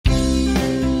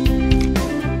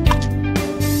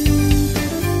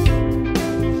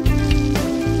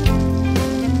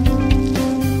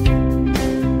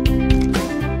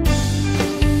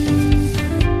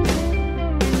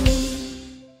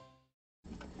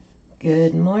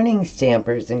Good morning,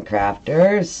 stampers and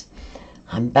crafters.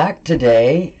 I'm back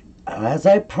today. As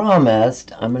I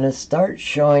promised, I'm going to start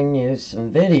showing you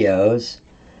some videos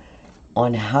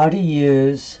on how to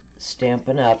use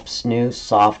Stampin' Up's new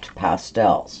soft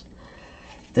pastels.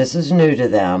 This is new to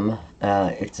them.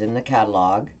 It's in the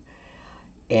catalog,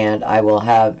 and I will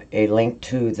have a link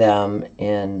to them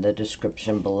in the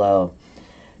description below.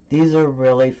 These are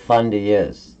really fun to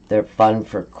use. They're fun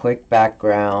for quick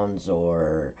backgrounds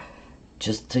or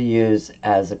just to use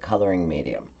as a coloring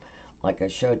medium. Like I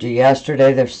showed you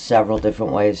yesterday, there's several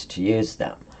different ways to use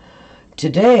them.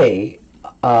 Today,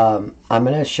 I'm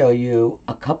going to show you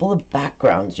a couple of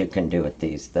backgrounds you can do with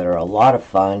these that are a lot of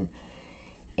fun.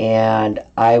 And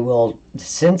I will,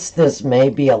 since this may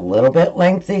be a little bit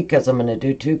lengthy because I'm going to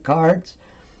do 2 cards,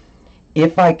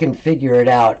 if I can figure it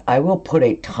out, I will put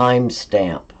a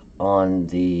timestamp on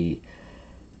the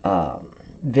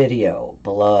video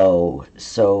below,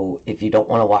 so if you don't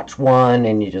want to watch one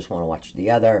and you just want to watch the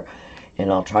other,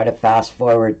 and I'll try to fast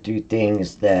forward through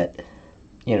things that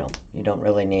you don't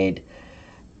really need.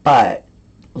 But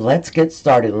let's get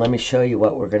started. Let me show you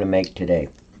what we're going to make today.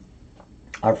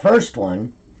 Our first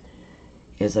one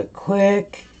is a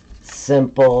quick,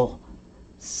 simple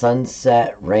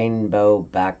sunset rainbow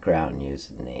background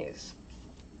using these.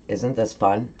 Isn't this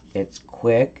fun? It's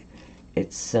quick,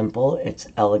 it's simple, it's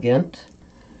elegant,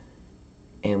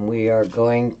 and we are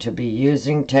going to be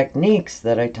using techniques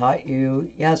that I taught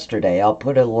you yesterday. I'll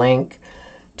put a link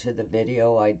to the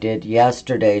video I did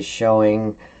yesterday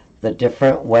showing the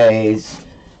different ways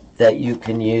that you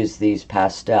can use these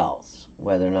pastels,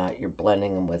 whether or not you're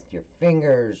blending them with your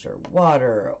fingers or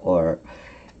water or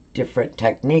different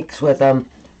techniques with them.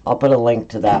 I'll put a link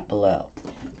to that below.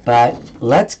 But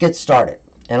let's get started.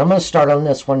 And I'm going to start on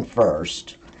this one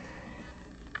first,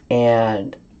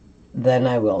 and then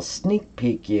I will sneak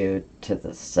peek you to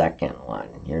the second one.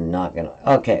 You're not going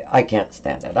to... Okay, I can't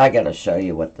stand it. I got to show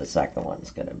you what the second one's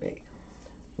going to be.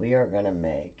 We are going to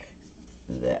make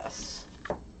this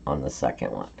on the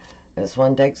second one. This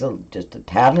one takes just a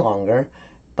tad longer,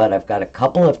 but I've got a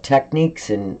couple of techniques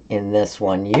in this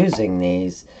one using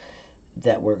these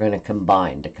that we're going to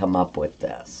combine to come up with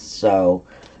this. So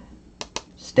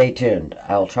stay tuned.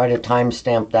 I'll try to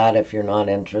timestamp that if you're not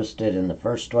interested in the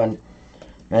first one,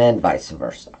 and vice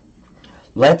versa.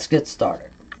 Let's get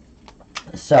started.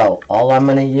 So all I'm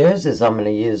going to use is I'm going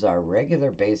to use our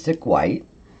regular basic white,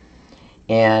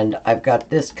 and I've got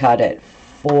this cut at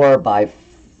 4 by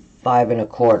 5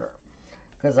 1/4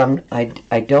 because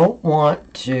I don't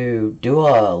want to do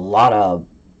a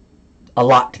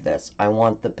lot to this. I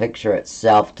want the picture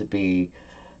itself to be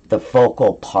the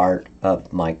focal part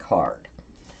of my card.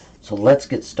 So let's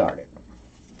get started.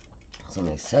 So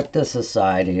let me set this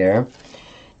aside here.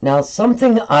 Now,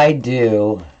 something I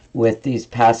do with these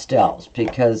pastels,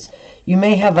 because you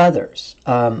may have others.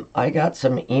 I got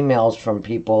some emails from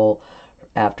people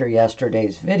after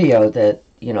yesterday's video that,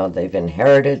 they've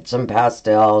inherited some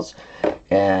pastels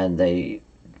and they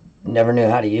never knew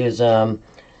how to use them.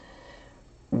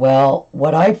 Well,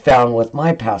 what I found with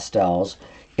my pastels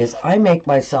is I make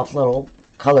myself little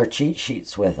color cheat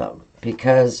sheets with them,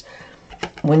 because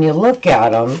when you look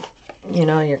at them,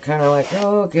 you're kind of like,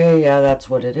 oh, okay, yeah, that's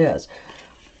what it is.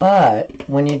 But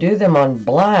when you do them on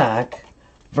black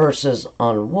versus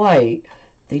on white,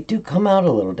 they do come out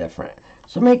a little different.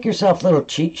 So make yourself little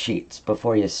cheat sheets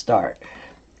before you start.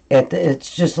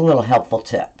 It's just a little helpful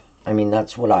tip. I mean,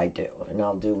 that's what I do. And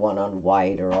I'll do one on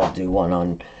white, or I'll do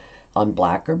one on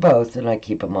black, or both, and I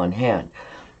keep them on hand.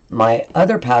 My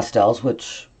other pastels,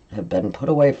 which have been put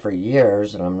away for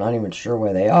years, and I'm not even sure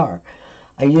where they are,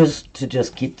 I used to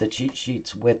just keep the cheat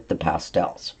sheets with the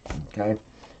pastels. Okay,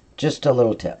 just a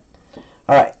little tip.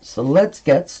 All right, so let's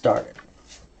get started.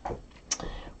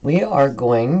 We are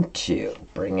going to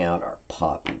bring out our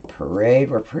Poppy Parade.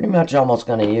 We're pretty much almost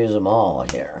going to use them all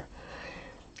here.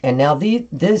 And now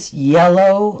this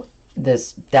yellow,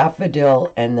 this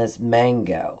daffodil, and this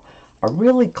mango are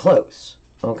really close,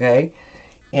 okay?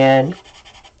 And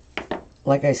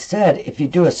like I said, if you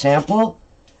do a sample,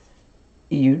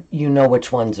 you know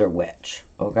which ones are which,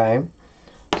 okay?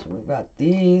 So we've got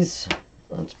these.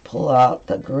 Let's pull out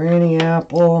the granny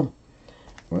apple.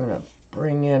 We're going to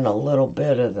bring in a little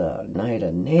bit of the Night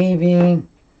of Navy.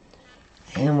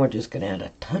 And we're just going to add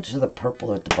a touch of the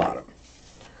purple at the bottom.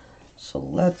 So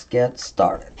let's get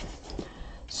started.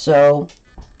 So,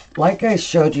 like I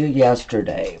showed you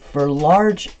yesterday, for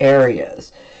large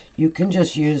areas, you can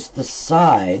just use the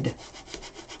side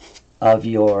of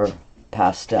your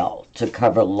pastel to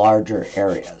cover larger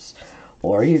areas.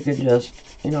 Or you could just,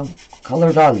 color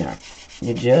it on there.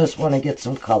 You just want to get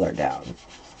some color down.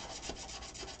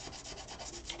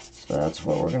 So that's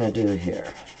what we're going to do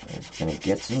here. I'm just going to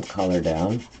get some color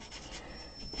down.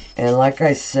 And like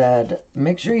I said,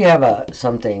 make sure you have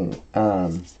something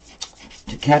to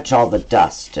catch all the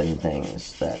dust and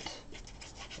things. That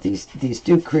these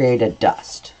do create a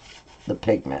dust, the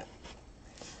pigment.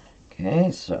 Okay,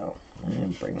 so I'm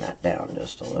going to bring that down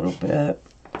just a little bit.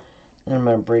 And I'm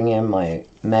going to bring in my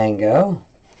mango.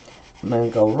 I'm going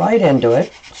to go right into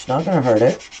it. It's not going to hurt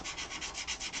it,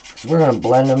 because we're going to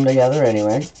blend them together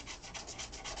anyway.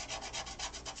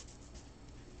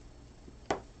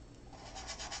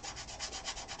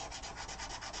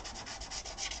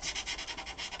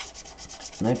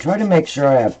 And I try to make sure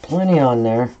I have plenty on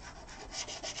there.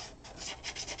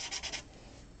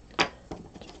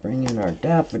 Let's bring in our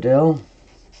daffodil.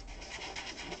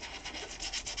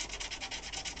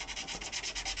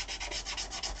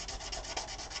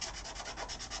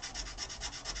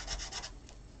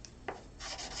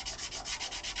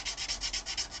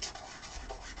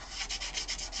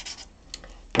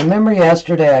 Remember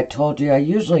yesterday I told you I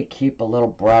usually keep a little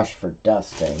brush for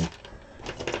dusting.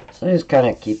 So I just kind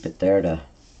of keep it there to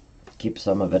keep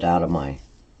some of it out of my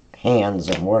hands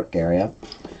and work area.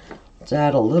 Let's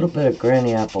add a little bit of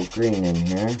Granny Apple Green in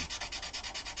here.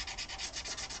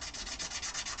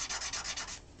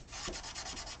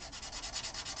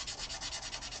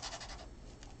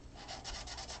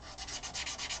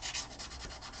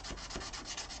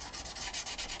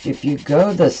 If you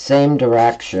go the same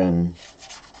direction,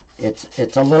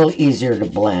 it's a little easier to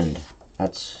blend.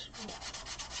 That's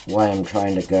why I'm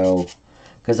trying to go,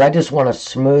 because I just want a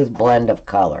smooth blend of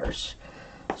colors.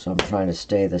 So I'm trying to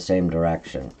stay the same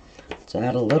direction. Let's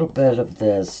add a little bit of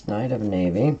this Night of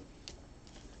Navy.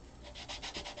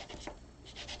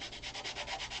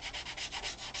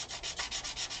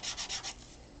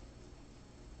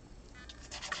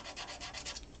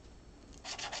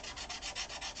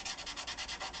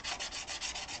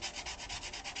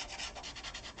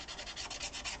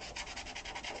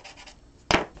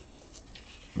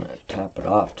 I'm going to tap it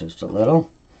off just a little.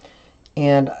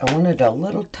 And I wanted a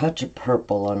little touch of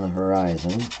purple on the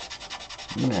horizon.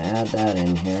 I'm going to add that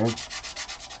in here.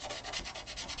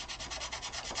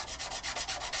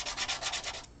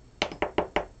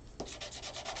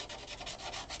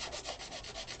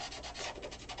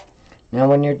 Now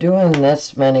when you're doing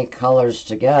this many colors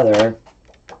together,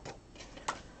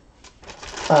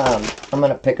 I'm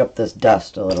going to pick up this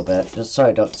dust a little bit, just so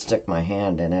I don't stick my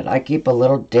hand in it. I keep a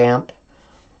little damp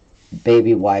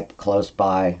baby wipe close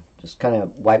by, just kind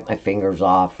of wipe my fingers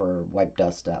off or wipe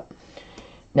dust up.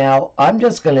 Now I'm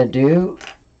just going to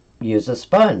use a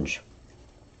sponge.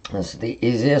 This is the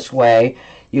easiest way.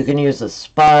 You can use a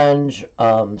sponge.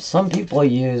 Some people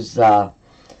use, I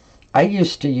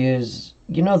used to use,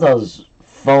 you know, those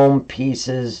foam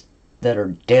pieces that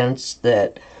are dense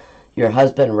that your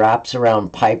husband wraps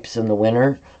around pipes in the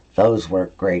winter. Those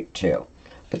work great too.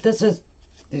 But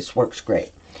this works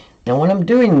great. Now when I'm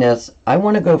doing this, I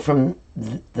want to go from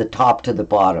the top to the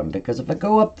bottom, because if I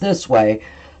go up this way,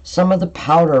 some of the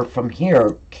powder from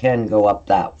here can go up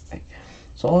that way.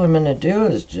 So all I'm going to do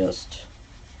is just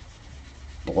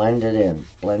blend it in,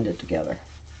 blend it together.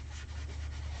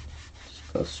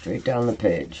 Just go straight down the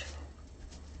page.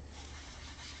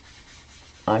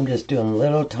 I'm just doing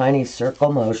little tiny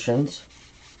circle motions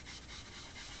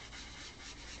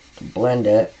to blend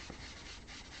it.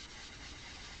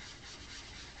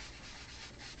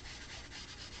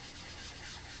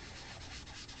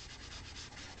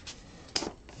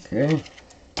 Okay,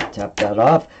 tap that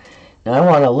off. Now I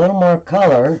want a little more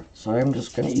color, so I'm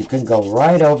just gonna, you can go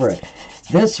right over it.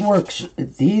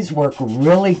 These work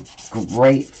really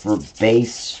great for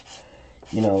base,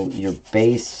 you know, your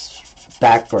base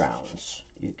backgrounds.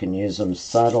 You can use them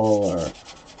subtle,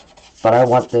 but I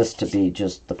want this to be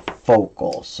just the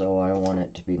focal, so I want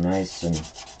it to be nice and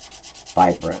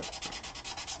vibrant.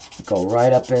 Go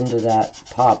right up into that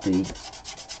poppy,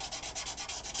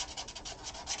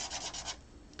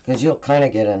 because you'll kind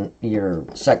of get your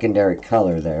secondary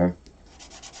color there.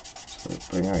 So let's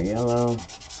bring our yellow.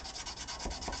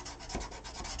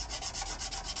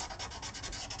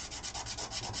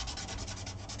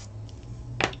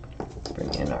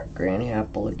 Bring in our Granny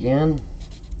Apple again.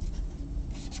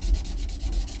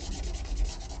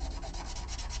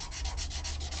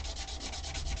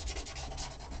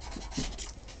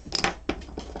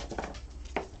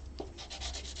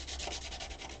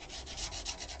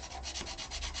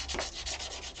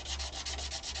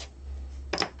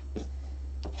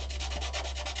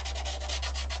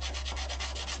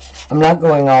 I'm not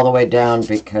going all the way down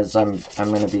because I'm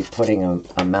going to be putting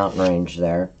a mountain range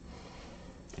there.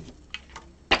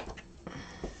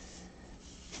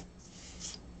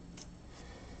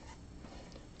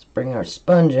 bring our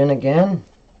sponge in again.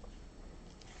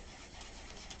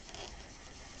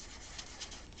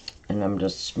 And I'm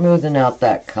just smoothing out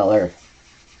that color.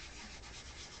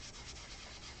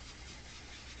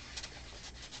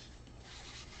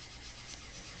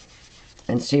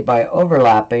 And see, by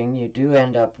overlapping, you do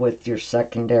end up with your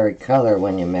secondary color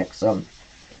when you mix them.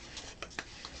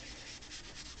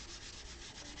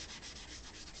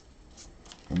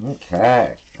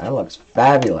 Okay, that looks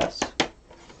fabulous.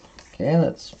 Okay,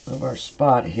 let's move our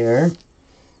spot here.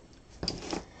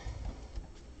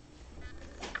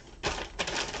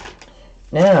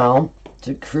 Now,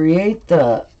 to create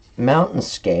the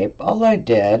mountainscape, all I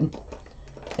did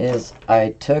is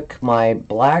I took my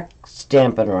black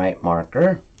Stampin' Up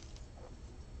marker,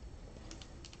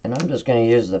 and I'm just going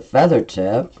to use the feather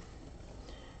tip,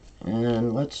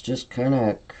 and let's just kind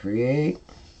of create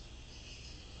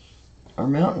our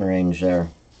mountain range there.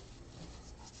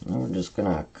 And we're just going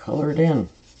to color it in.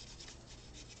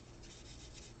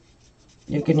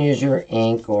 You can use your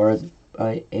ink or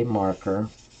a marker,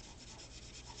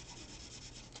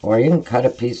 or you can cut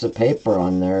a piece of paper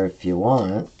on there if you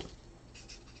want.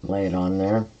 Lay it on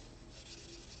there.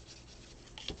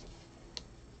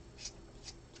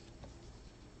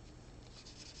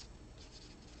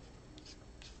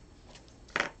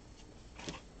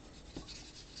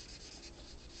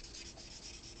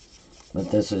 But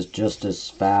this is just as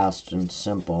fast and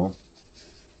simple.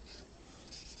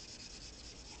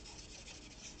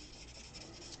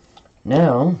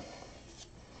 Now,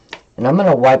 and I'm going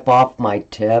to wipe off my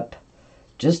tip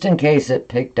just in case it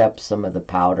picked up some of the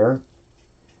powder.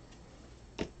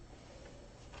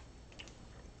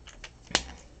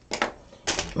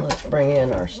 Let's bring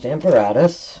in our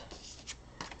Stamparatus.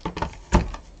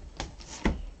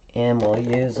 And we'll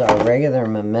use our regular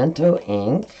Memento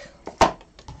ink.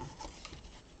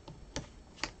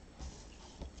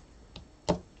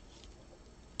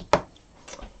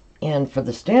 And for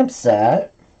the stamp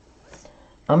set,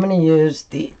 I'm going to use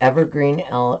the Evergreen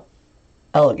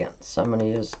Elegance. I'm going to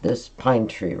use this pine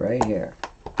tree right here.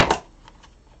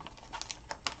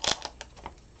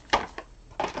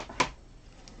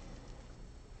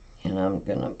 And I'm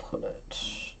going to put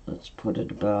it, let's put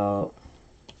it about,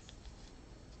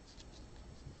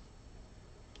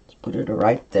 let's put it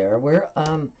right there. We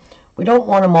don't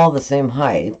want them all the same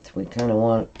height. We kind of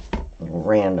want a little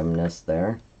randomness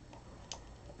there.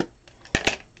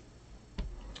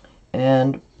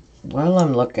 And while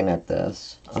I'm looking at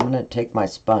this, I'm going to take my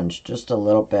sponge just a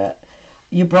little bit.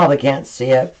 You probably can't see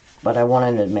it, but I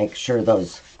wanted to make sure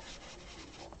those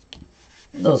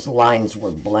lines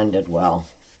were blended well.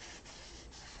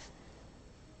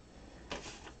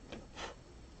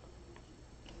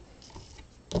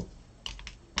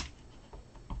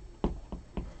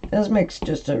 This makes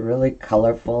just a really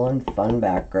colorful and fun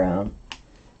background.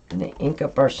 And they ink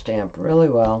up our stamp really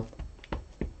well.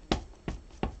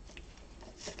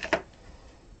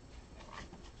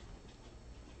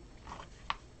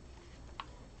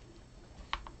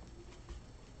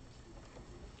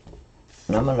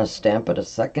 And I'm going to stamp it a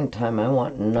second time. I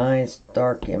want a nice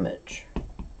dark image.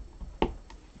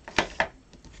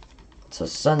 It's a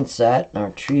sunset, and our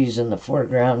trees in the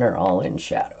foreground are all in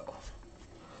shadow.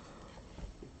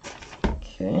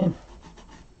 Okay.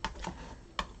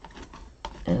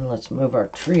 And let's move our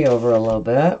tree over a little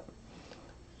bit.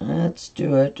 Let's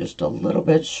do it just a little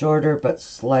bit shorter, but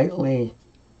slightly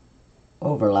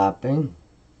overlapping.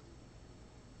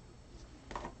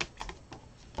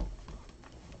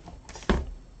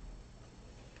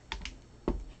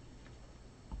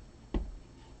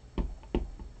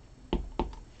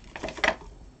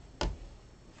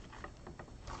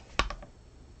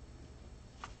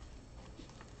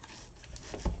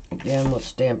 Again, we'll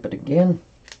stamp it again.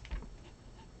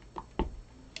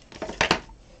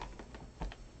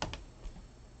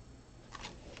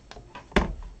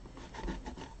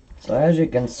 So as you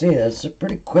can see, this is a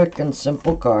pretty quick and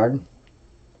simple card.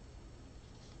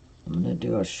 I'm going to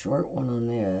do a short one on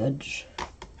the edge.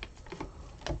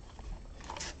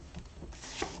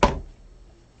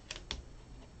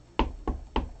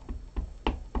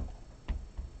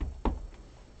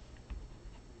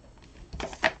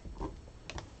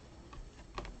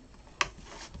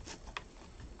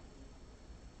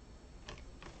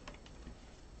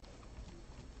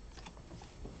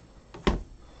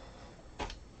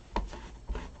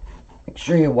 Make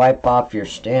sure you wipe off your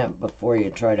stamp before you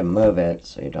try to move it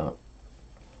so you don't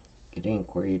get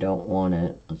ink where you don't want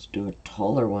it. Let's do a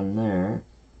taller one there.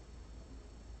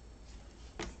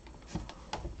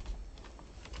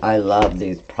 I love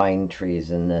these pine trees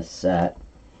in this set.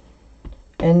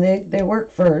 And they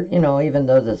work for, you know, even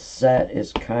though the set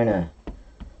is kind of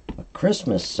a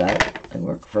Christmas set. They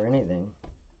work for anything.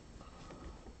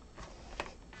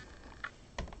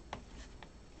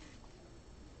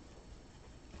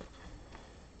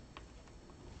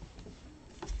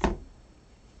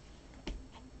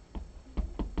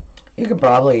 You could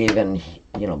probably even,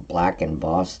 you know, black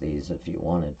emboss these if you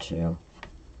wanted to.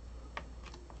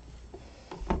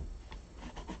 I'm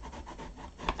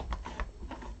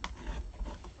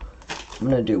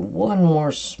going to do one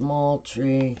more small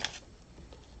tree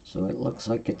so it looks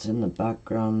like it's in the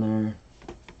background there.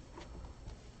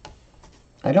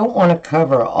 I don't want to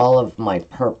cover all of my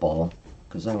purple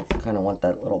because I kind of want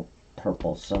that little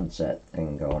purple sunset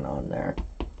thing going on there.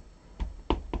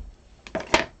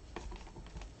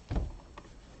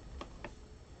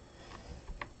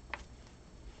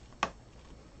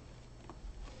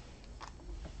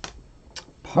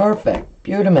 Perfect.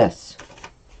 Beautimous.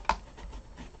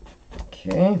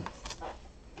 Okay.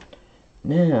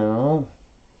 Now,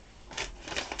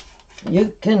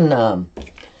 you can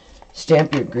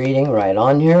stamp your greeting right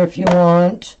on here if you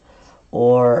want.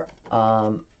 Or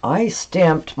I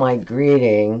stamped my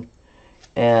greeting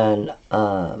and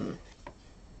on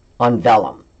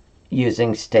vellum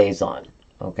using StazOn.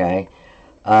 Okay.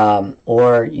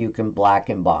 Or you can black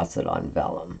emboss it on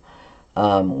vellum.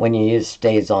 When you use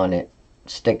StazOn, it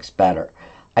sticks better.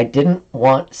 I didn't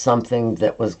want something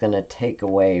that was going to take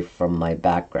away from my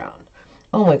background.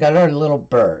 Oh my God, our little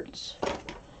birds.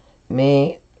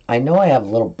 I know I have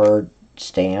little bird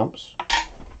stamps,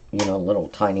 you know, little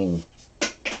tiny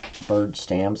bird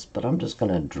stamps, but I'm just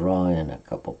going to draw in a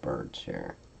couple birds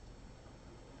here.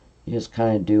 You just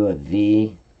kind of do a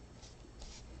V.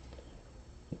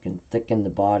 You can thicken the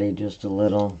body just a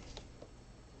little.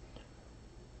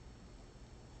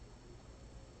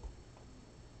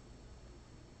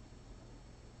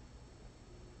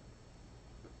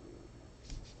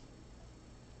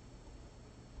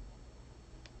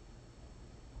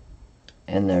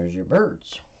 And there's your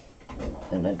birds.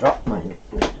 And I dropped mine.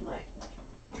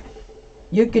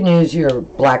 You can use your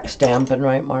black Stampin'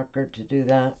 Right marker to do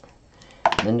that.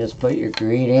 And then just put your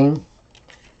greeting.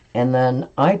 And then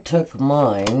I took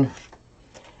mine.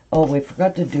 Oh, we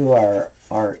forgot to do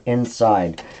our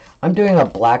inside. I'm doing a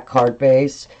black card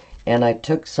base. And I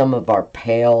took some of our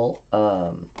pale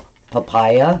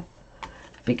papaya.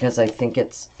 Because I think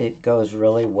it goes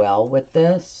really well with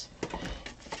this.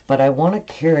 But I want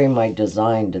to carry my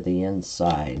design to the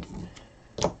inside.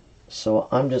 So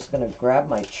I'm just going to grab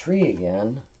my tree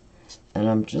again. And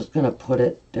I'm just going to put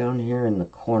it down here in the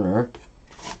corner.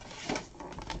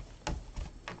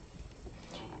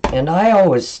 And I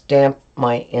always stamp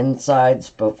my insides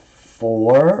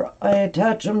before I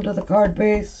attach them to the card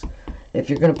base. If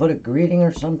you're going to put a greeting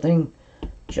or something,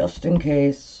 just in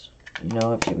case. You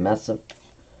know, if you mess up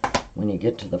when you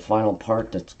get to the final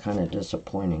part, that's kind of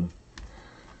disappointing.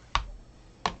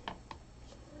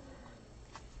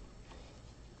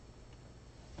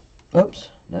 Oops,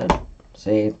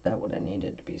 see, that would have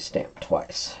needed to be stamped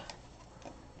twice.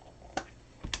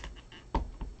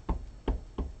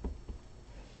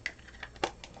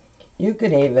 You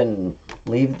could even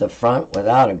leave the front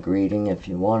without a greeting if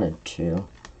you wanted to.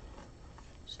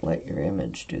 Just let your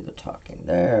image do the talking.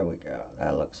 There we go.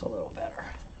 That looks a little better.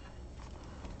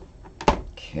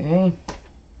 Okay.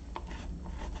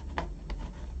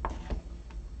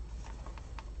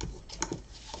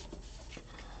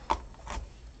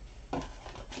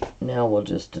 Now we'll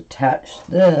just attach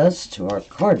this to our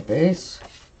card base.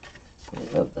 Let me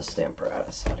move the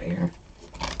Stamparatus out of here.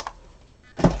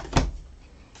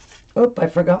 Oop, I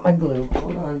forgot my glue.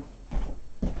 Hold on.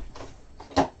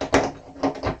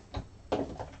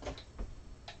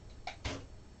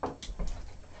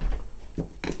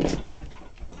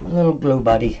 My little glue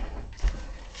buddy.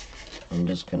 I'm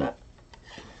just gonna...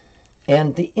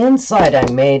 And the inside I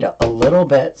made a little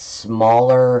bit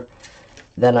smaller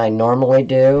than I normally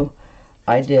do.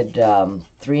 I did 3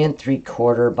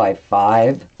 3/4 by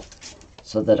 5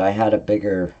 so that I had a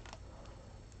bigger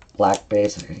black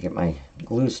base. I gotta get my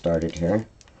glue started here.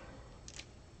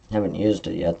 Haven't used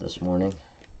it yet this morning.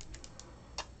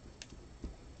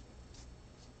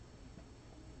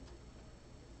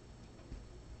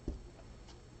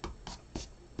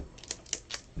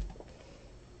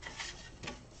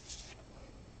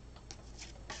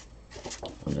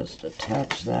 I'll just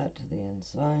attach that to the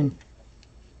inside.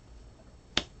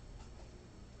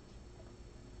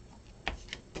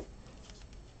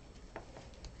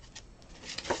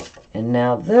 And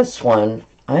now this one,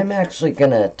 I'm actually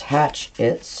going to attach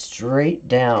it straight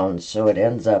down so it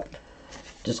ends up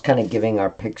just kind of giving our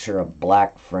picture a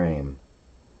black frame.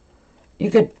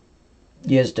 You could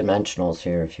use dimensionals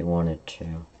here if you wanted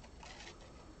to.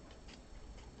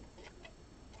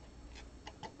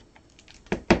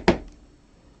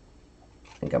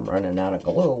 think I'm running out of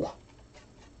glue.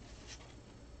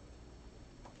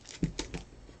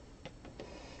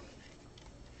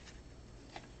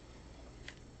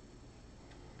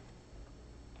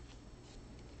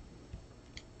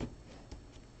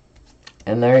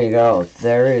 And there you go.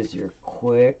 There is your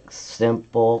quick,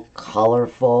 simple,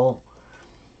 colorful,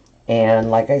 and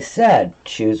like I said,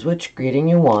 choose which greeting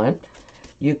you want.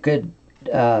 You could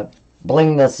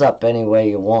bling this up any way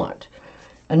you want.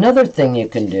 Another thing you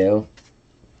can do,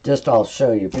 just I'll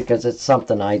show you because it's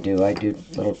something I do. I do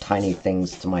little tiny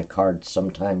things to my cards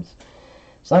sometimes.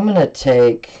 So I'm going to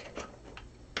take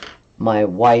my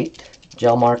white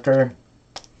gel marker,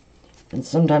 and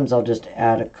sometimes I'll just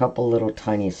add a couple little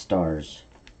tiny stars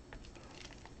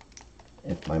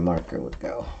if my marker would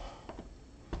go.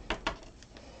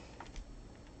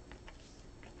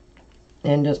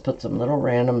 And just put some little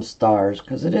random stars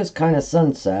because it is kind of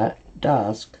sunset,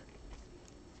 dusk.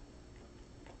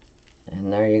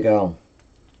 And there you go.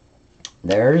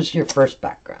 There's your first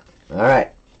background.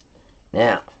 Alright,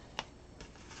 now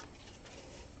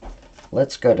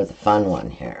let's go to the fun one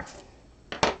here.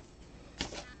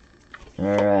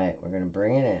 Alright, we're going to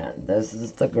bring it in. This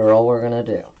is the girl we're going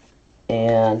to do.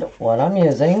 And what I'm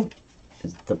using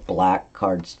is the black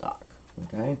cardstock.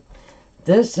 Okay?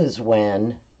 This is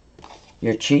when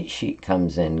your cheat sheet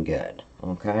comes in good.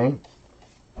 Okay?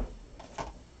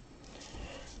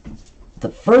 The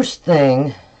first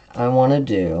thing I want to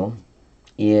do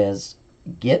is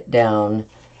get down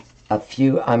a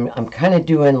few. I'm kind of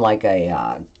doing like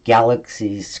a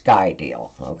galaxy sky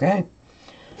deal. Okay?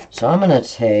 So I'm going to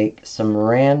take some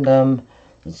random,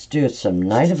 let's do some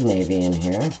Night of Navy in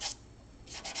here.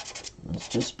 Let's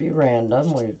just be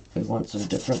random. We want some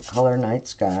different color night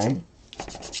sky.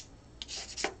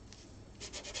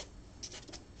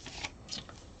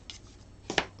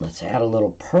 Let's add a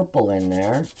little purple in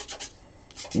there.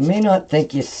 You may not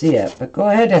think you see it, but go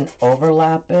ahead and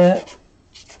overlap it.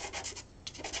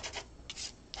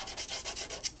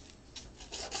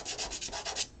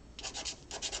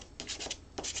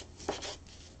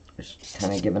 Just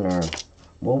kind of giving our...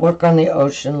 We'll work on the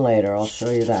ocean later. I'll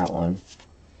show you that one.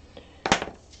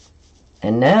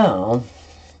 And now,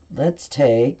 let's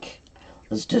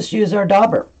just use our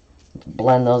dauber.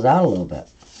 Blend those out a little bit.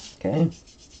 Okay?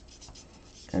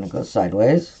 Kind of go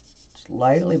sideways. Just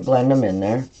lightly blend them in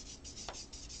there.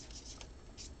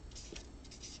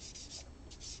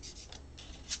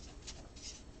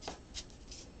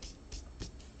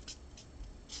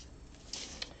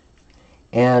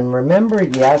 And remember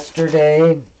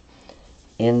yesterday,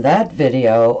 in that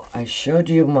video, I showed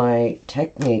you my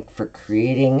technique for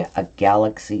creating a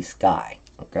galaxy sky.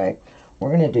 Okay?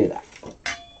 We're going to do that.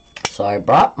 So I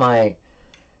brought my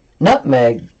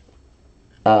nutmeg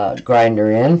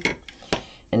grinder in.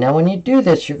 And now when you do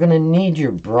this, you're going to need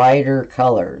your brighter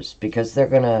colors because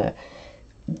they'll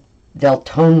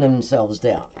tone themselves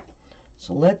down.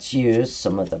 So let's use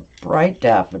some of the bright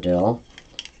daffodil.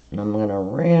 And I'm going to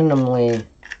randomly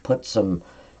put some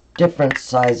different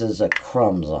sizes of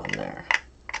crumbs on there.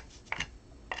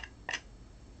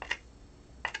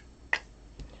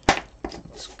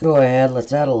 Let's go ahead,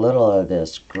 let's add a little of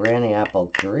this Granny Apple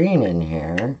Green in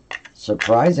here.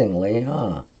 Surprisingly,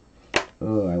 huh?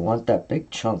 Ooh, I want that big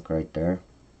chunk right there.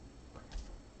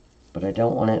 But I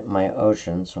don't want it in my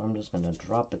ocean, so I'm just going to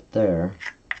drop it there.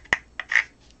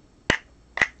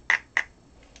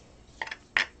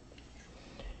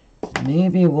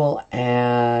 Maybe we'll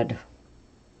add...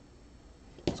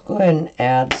 Let's go ahead and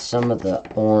add some of the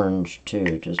orange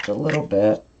too, just a little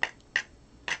bit.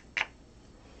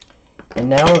 And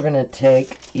now we're going to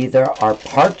take either our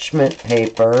parchment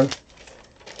paper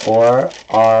or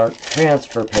our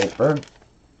transfer paper.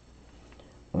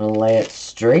 I'm going to lay it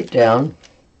straight down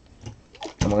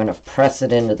and we're going to press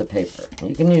it into the paper.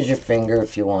 You can use your finger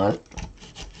if you want.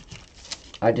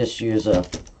 I just use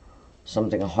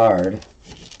something hard.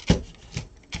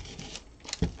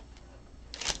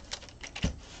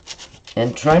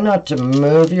 And try not to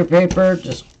move your paper,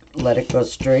 just let it go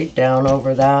straight down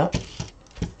over that.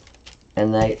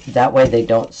 And that way they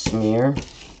don't smear.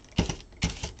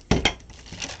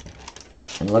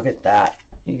 And look at that.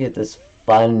 You get this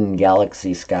fun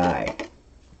galaxy sky.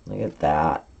 Look at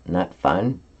that. Isn't that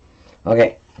fun?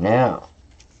 Okay, now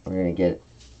we're going to get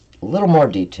a little more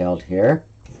detailed here.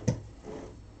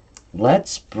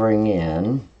 Let's bring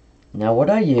in, now what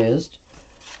I used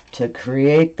to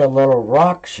create the little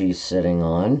rock she's sitting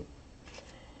on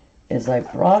is I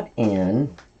brought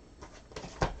in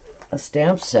a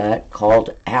stamp set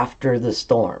called After the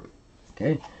Storm.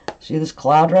 Okay, see this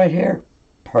cloud right here?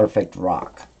 Perfect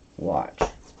rock. Watch,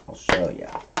 I'll show you.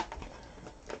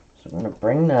 So I'm going to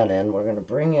bring that in. We're going to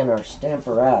bring in our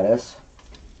Stamparatus.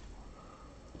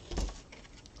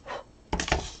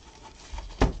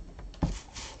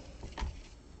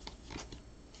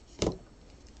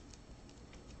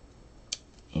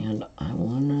 And I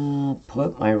want to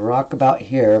put my rock about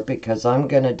here because I'm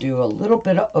going to do a little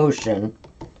bit of ocean.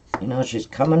 You know, she's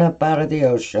coming up out of the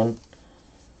ocean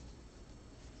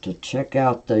to check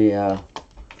out the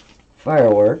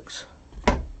fireworks.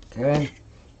 Okay,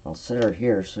 I'll set her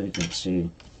here so you can see.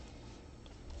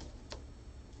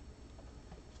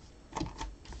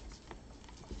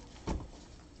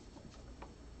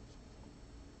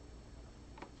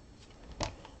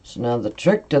 So now the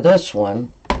trick to this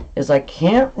one is I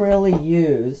can't really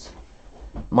use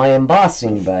my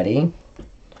embossing buddy.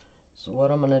 So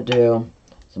what I'm going to do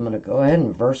is I'm going to go ahead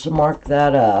and Versamark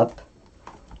that up,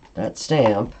 that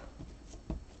stamp.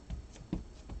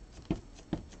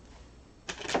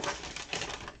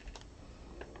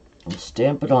 And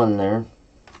stamp it on there.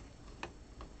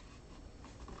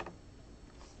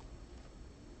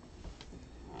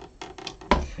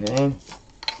 Okay.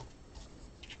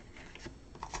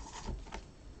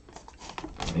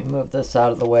 Let me move this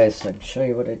out of the way so I can show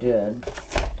you what I did.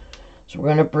 So we're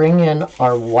going to bring in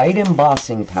our white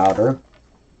embossing powder.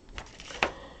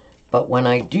 But when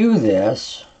I do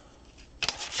this,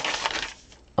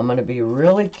 I'm going to be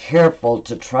really careful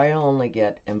to try to only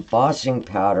get embossing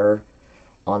powder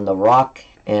on the rock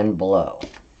and below.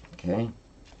 Okay.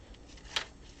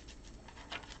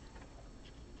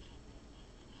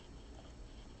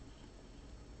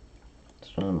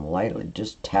 So I'm lightly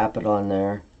just tap it on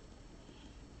there.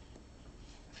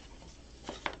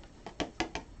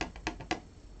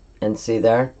 And see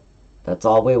there? That's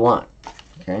all we want.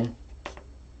 Okay.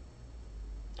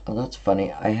 Oh, that's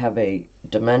funny. I have a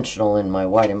dimensional in my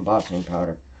white embossing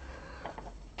powder.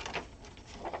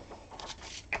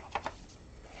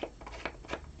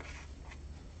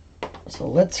 So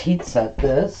let's heat set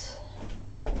this.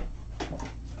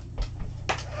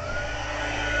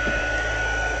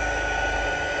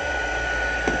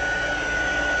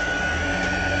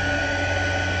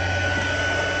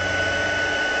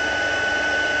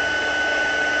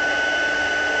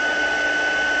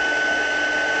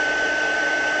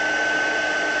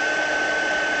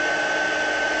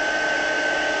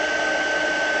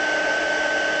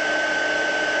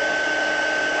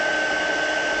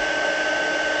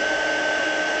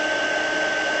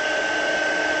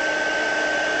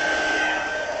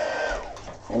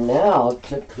 And now,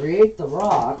 to create the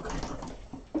rock,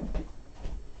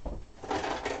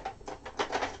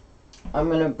 I'm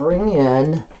going to bring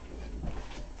in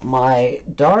my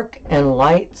dark and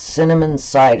light cinnamon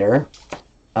cider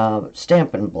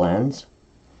Stampin' Blends.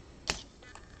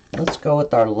 Let's go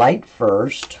with our light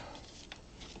first.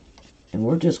 And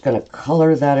we're just going to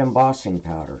color that embossing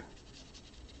powder.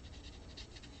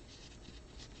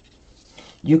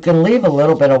 You can leave a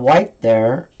little bit of white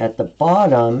there at the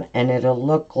bottom and it'll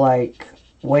look like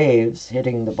waves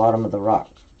hitting the bottom of the rock.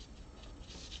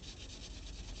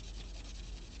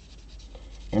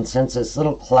 And since this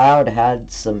little cloud had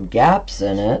some gaps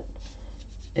in it,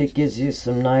 it gives you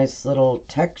some nice little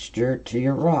texture to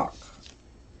your rock.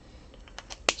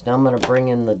 So now I'm going to bring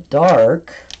in the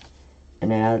dark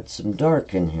and add some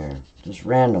dark in here, just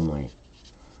randomly.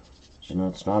 So you know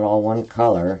it's not all one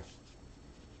color.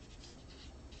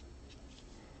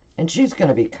 And she's going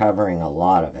to be covering a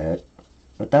lot of it,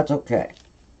 but that's okay.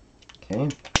 Okay,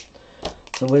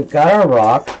 so we've got our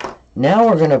rock. Now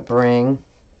we're going to bring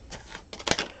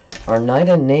our Night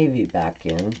and Navy back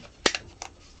in.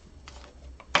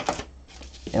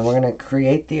 And we're going to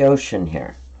create the ocean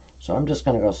here. So I'm just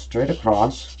going to go straight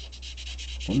across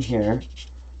from here,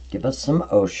 give us some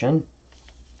ocean,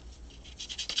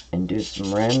 and do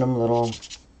some random little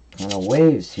kind of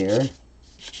waves here.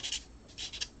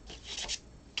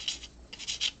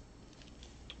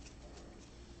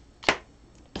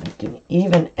 You can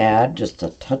even add just a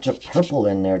touch of purple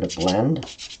in there to blend,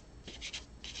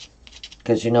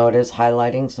 because you know it is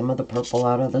highlighting some of the purple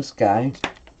out of the sky.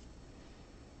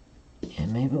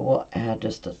 And maybe we'll add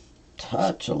just a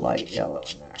touch of light yellow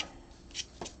in there.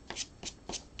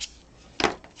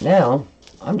 Now,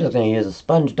 I'm just going to use a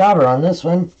sponge dauber on this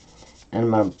one, and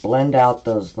I'm going to blend out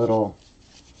those little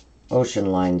ocean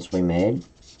lines we made.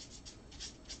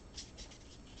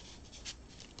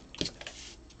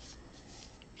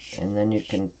 And then you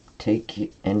can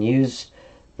take and use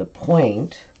the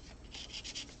point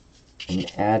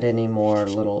and add any more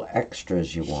little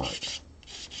extras you want.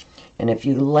 And if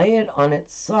you lay it on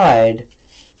its side,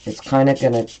 it's kind of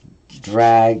going to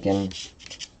drag and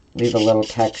leave a little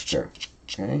texture.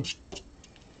 Okay.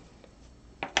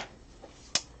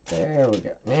 There we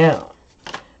go. Now,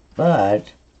 but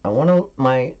I want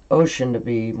my ocean to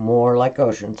be more like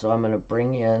ocean, so I'm going to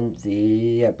bring in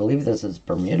the, I believe this is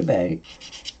Bermuda Bay.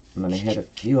 I'm going to hit a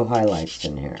few highlights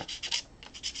in here.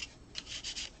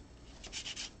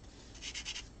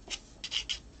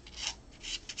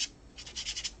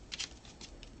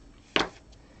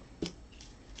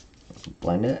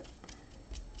 Blend it.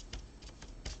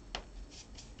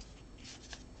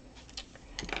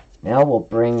 Now we'll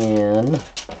bring in,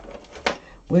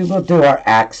 we will do our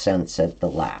accents at the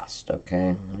last,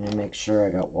 okay? Let me make sure I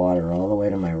got water all the way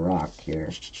to my rock here.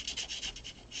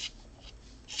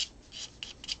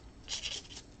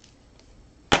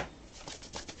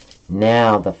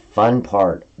 Now the fun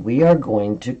part, we are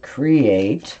going to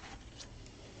create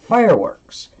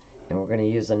fireworks. And we're going to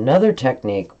use another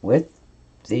technique with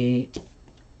the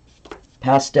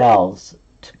pastels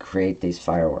to create these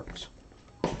fireworks.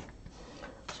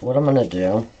 So what I'm going to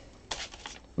do,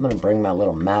 I'm going to bring my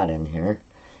little mat in here.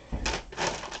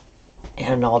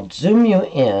 And I'll zoom you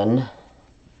in.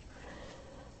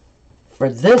 For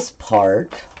this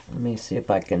part, let me see if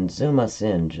I can zoom us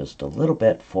in just a little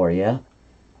bit for you.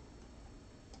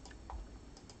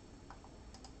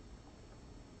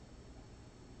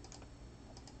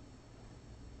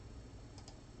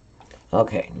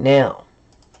 Okay, now,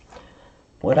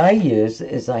 what I use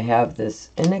is I have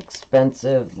this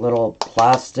inexpensive little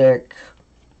plastic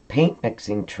paint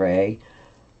mixing tray.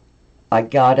 I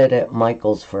got it at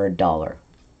Michael's for $1.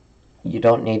 You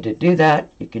don't need to do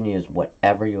that. You can use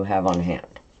whatever you have on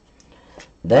hand.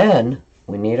 Then,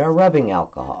 we need our rubbing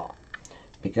alcohol,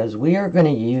 because we are going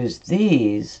to use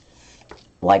these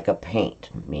like a paint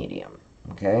medium.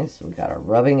 Okay, so we got our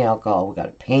rubbing alcohol, we got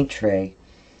a paint tray,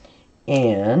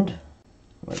 and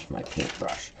where's my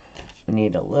paintbrush? We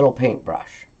need a little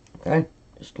paintbrush, okay?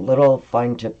 Just a little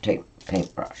fine tip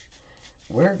paintbrush.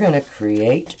 We're going to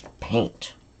create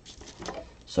paint.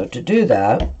 So to do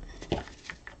that,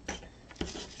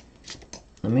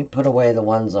 let me put away the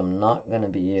ones I'm not going to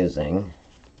be using.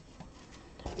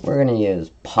 We're going to use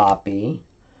Poppy.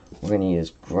 We're going to use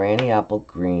Granny Apple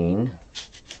Green.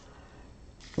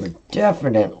 We're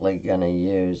definitely going to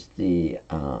use the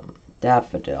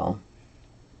Daffodil.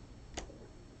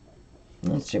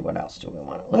 Let's see, what else do we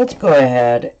want? Let's go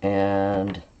ahead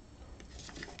and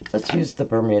let's use the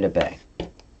Bermuda Bay.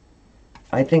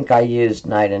 I think I used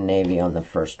Night and Navy on the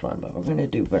first one, but we're going to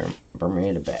do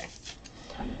Bermuda Bay.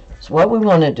 So what we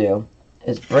want to do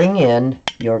is bring in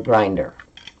your grinder.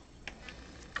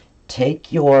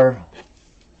 Take your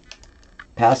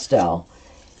pastel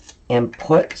and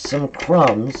put some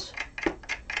crumbs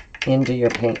into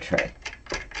your paint tray.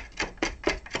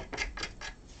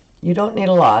 You don't need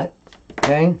a lot.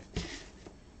 Okay,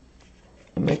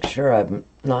 make sure I've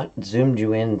not zoomed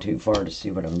you in too far to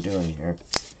see what I'm doing here.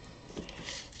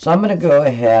 So I'm going to go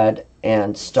ahead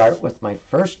and start with my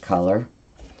first color,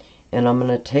 and I'm going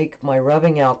to take my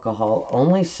rubbing alcohol,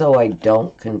 only so I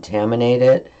don't contaminate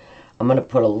it. I'm going to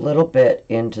put a little bit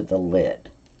into the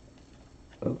lid.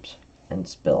 Oops, and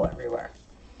spill everywhere.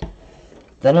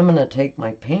 Then I'm going to take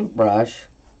my paintbrush,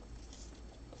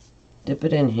 dip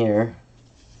it in here,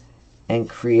 and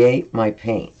create my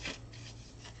paint.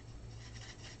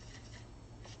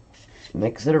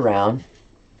 Mix it around.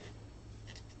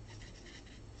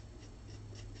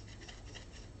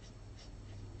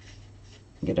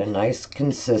 Get a nice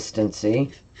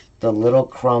consistency. The little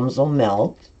crumbs will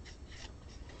melt.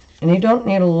 And you don't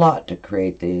need a lot to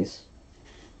create these.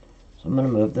 So I'm going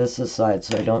to move this aside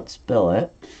so I don't spill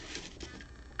it.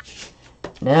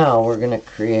 Now we're going to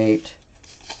create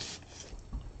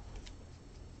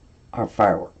our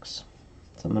fireworks.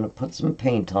 So I'm going to put some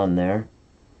paint on there.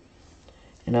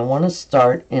 And I want to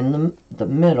start in the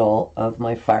middle of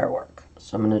my firework.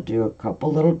 So I'm going to do a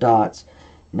couple little dots.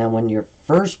 Now when you're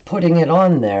first putting it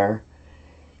on there,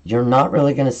 you're not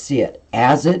really going to see it.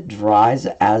 As it dries,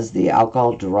 as the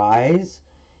alcohol dries,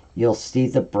 you'll see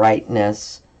the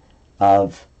brightness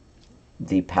of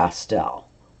the pastel.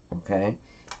 Okay?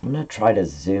 I'm going to try to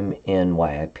zoom in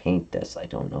while I paint this. I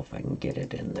don't know if I can get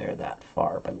it in there that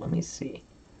far, but let me see.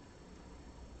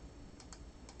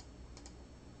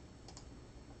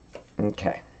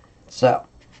 Okay, so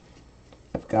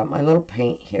I've got my little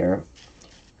paint here.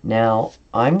 Now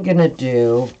I'm going to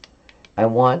do, I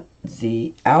want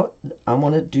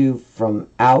to do from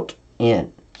out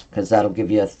in, because that'll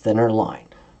give you a thinner line.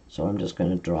 So I'm just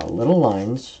going to draw little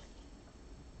lines.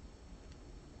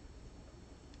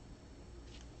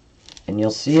 And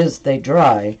you'll see as they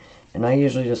dry, and I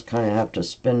usually just kind of have to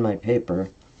spin my paper,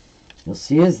 you'll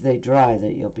see as they dry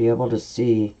that you'll be able to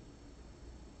see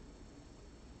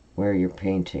where you're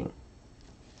painting.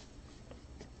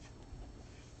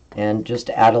 And just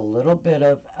add a little bit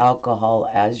of alcohol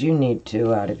as you need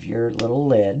to out of your little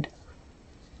lid.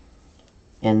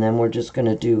 And then we're just going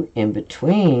to do in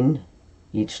between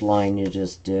each line you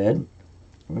just did,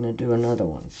 we're going to do another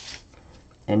one.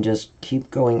 And just keep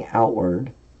going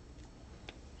outward.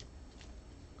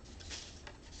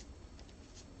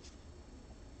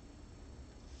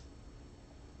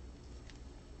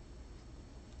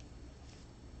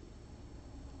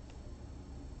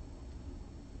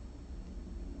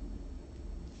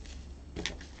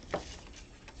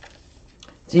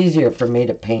 It's easier for me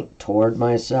to paint toward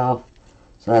myself,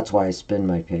 so that's why I spin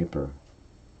my paper.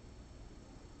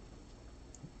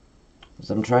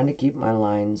 So I'm trying to keep my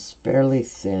lines fairly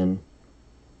thin.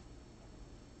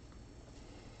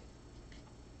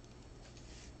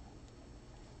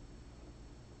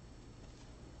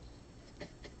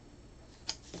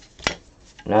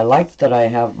 And I like that I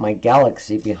have my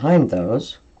galaxy behind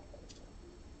those.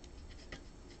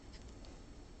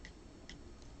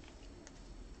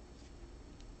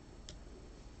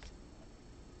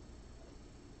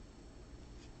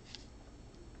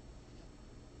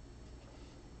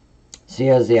 See,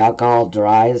 as the alcohol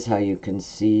dries, how you can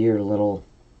see your little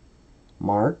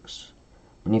marks?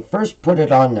 When you first put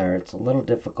it on there, it's a little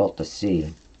difficult to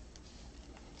see.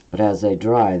 But as they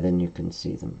dry, then you can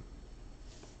see them.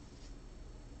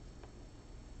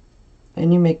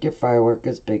 And you make your firework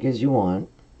as big as you want.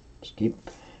 Just keep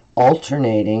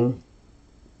alternating.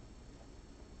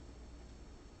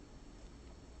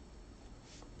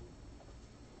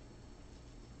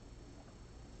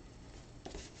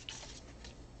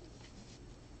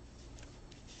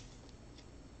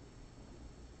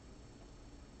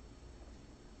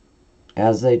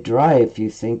 As they dry, if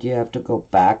you think you have to go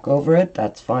back over it,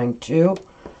 that's fine too.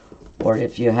 Or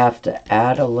if you have to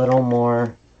add a little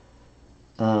more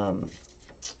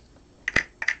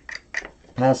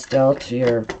pastel to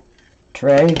your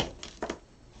tray,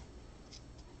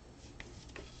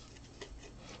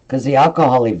 because the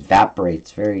alcohol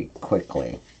evaporates very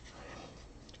quickly.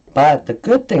 But the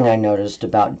good thing I noticed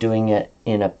about doing it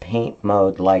in a paint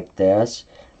mode like this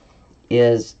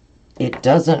is it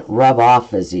doesn't rub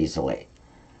off as easily.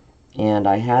 And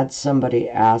I had somebody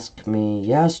ask me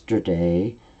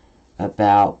yesterday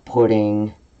about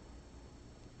putting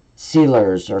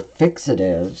sealers or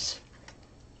fixatives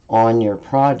on your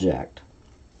project.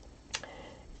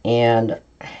 And,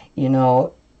 you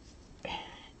know,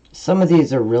 some of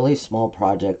these are really small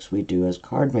projects we do as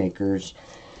card makers.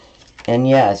 And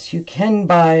yes, you can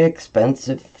buy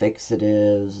expensive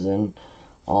fixatives and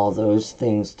all those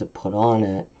things to put on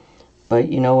it. But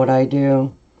you know what I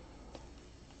do?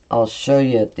 I'll show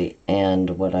you at the end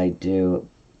what I do.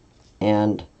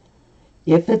 And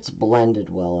if it's blended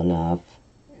well enough,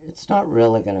 it's not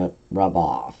really going to rub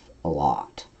off a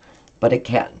lot. But it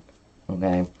can,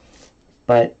 okay?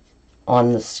 But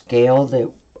on the scale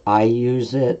that I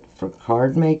use it for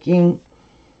card making,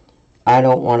 I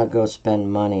don't want to go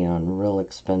spend money on real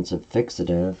expensive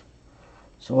fixative.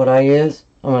 So what I use,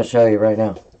 I'm going to show you right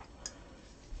now.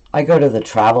 I go to the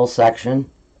travel section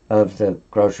of the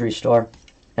grocery store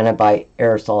and I buy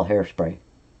aerosol hairspray.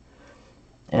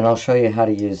 And I'll show you how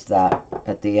to use that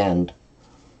at the end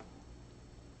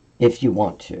if you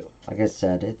want to. Like I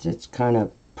said, it's kind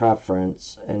of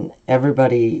preference, and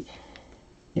everybody,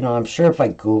 you know, I'm sure if I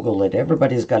Google it,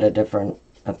 everybody's got a different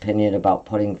opinion about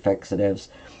putting fixatives.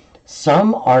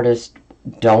 Some artists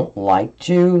don't like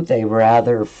to. They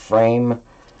rather frame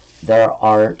their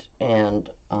art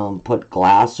and put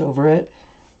glass over it,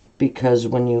 because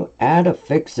when you add a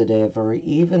fixative or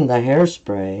even the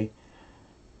hairspray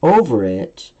over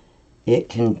it, it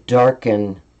can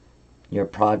darken your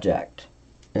project.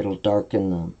 It'll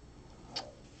darken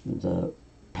the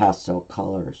pastel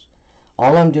colors.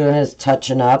 All I'm doing is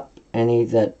touching up any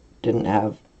that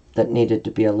needed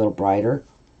to be a little brighter.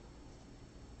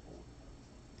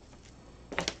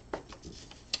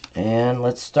 And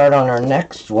let's start on our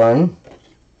next one.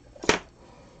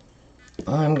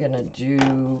 I'm gonna do,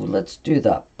 let's do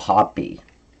the poppy.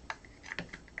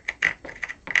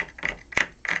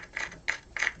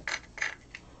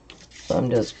 So I'm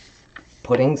just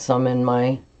putting some in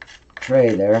my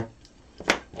tray there.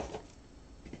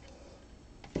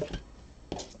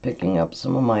 Picking up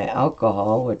some of my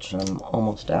alcohol, which I'm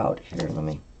almost out. Here, let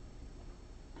me.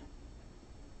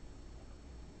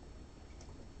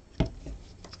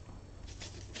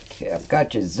 Okay, I've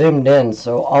got you zoomed in,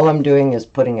 so all I'm doing is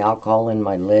putting alcohol in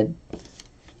my lid.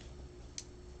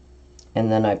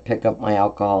 And then I pick up my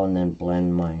alcohol and then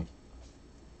blend my...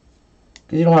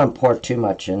 Because you don't want to pour too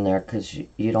much in there, because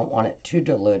you don't want it too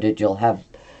diluted. You'll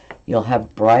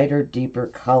have brighter, deeper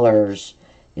colors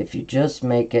if you just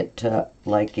make it to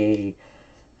like a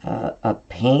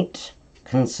paint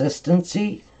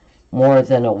consistency more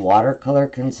than a watercolor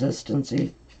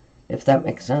consistency, if that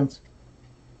makes sense.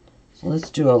 So let's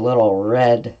do a little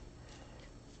red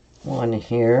one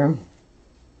here.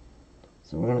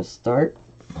 So we're going to start.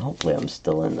 Hopefully I'm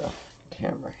still in the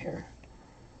camera here.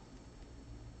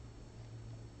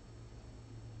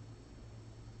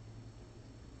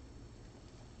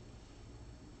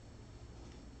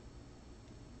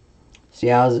 See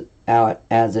how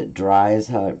as it dries,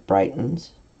 how it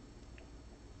brightens?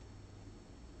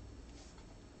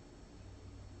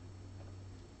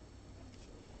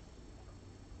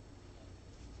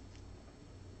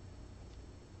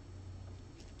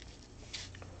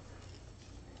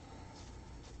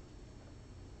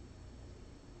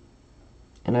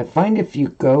 And I find if you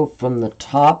go from the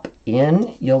top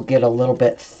in, you'll get a little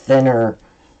bit thinner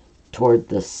toward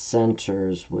the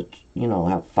centers, which, you know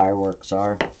how fireworks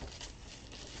are.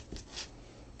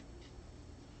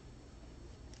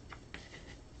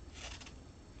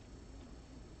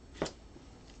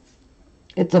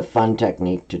 It's a fun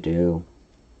technique to do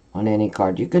on any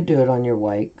card. You could do it on your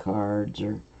white cards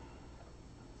or...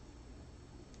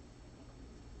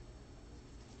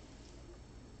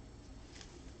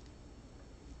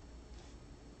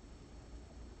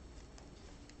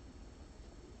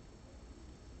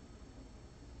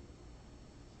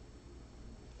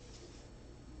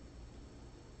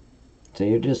 So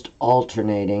you're just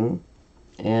alternating,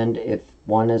 and if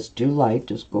one is too light,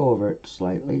 just go over it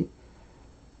slightly.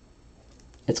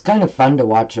 It's kind of fun to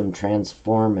watch them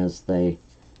transform as they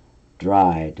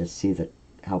dry to see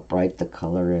how bright the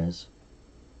color is.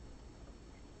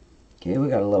 Okay, we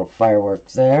got a little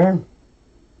fireworks there.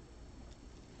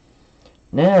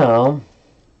 Now,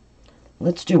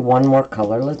 let's do one more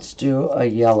color. Let's do a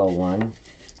yellow one.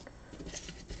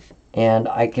 And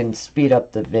I can speed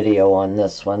up the video on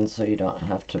this one so you don't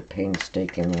have to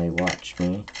painstakingly watch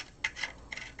me.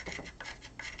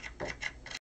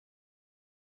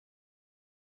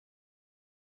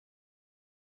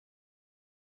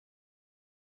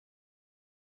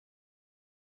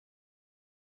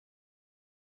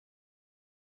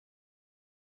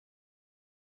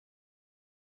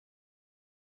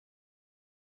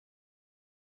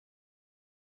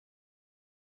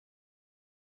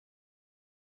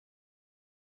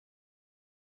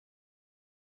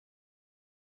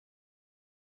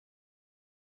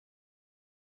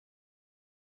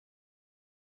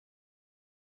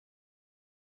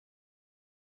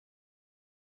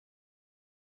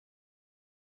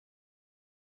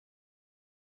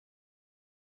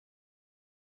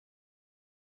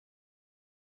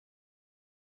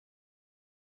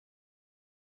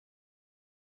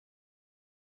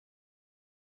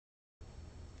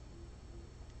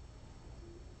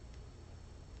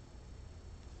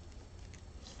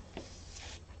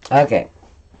 Okay,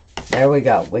 there we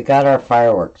go. We got our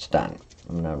fireworks done.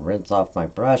 I'm going to rinse off my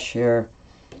brush here.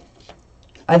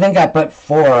 I think I put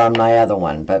 4 on my other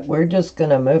one, but we're just going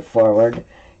to move forward,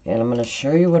 and I'm going to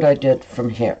show you what I did from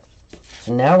here.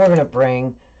 So now we're going to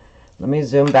bring, let me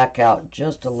zoom back out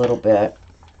just a little bit.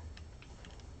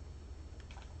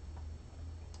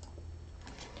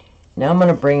 Now I'm going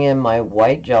to bring in my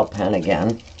white gel pen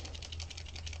again.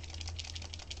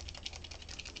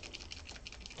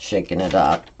 Shaking it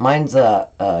up. Mine's a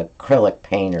acrylic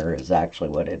painter is actually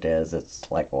what it is. It's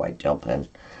like a white gel pen.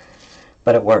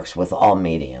 But it works with all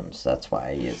mediums. That's why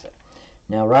I use it.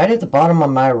 Now right at the bottom of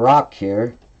my rock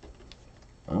here,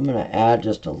 I'm going to add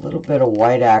just a little bit of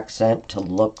white accent to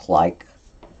look like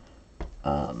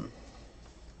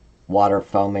water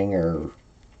foaming or,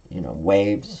 you know,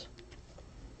 waves.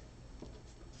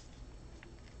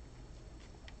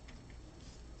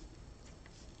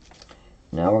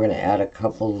 Now we're going to add a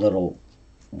couple little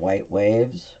white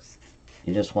waves.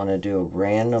 You just want to do a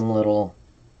random little,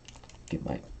 get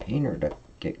my painter to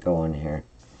get going here.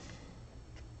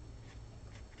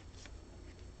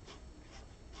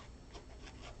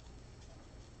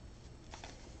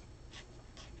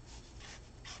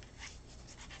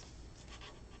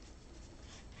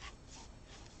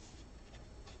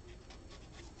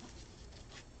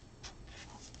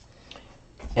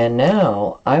 And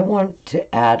now I want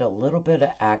to add a little bit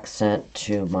of accent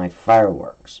to my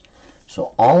fireworks.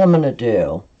 So all I'm going to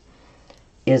do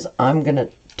is I'm going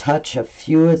to touch a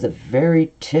few of the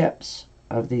very tips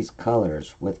of these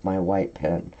colors with my white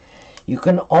pen. You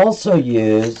can also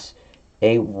use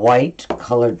a white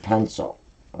colored pencil,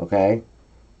 okay?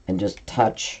 And just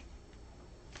touch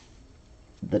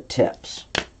the tips.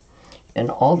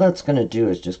 And all that's going to do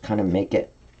is just kind of make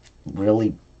it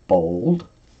really bold.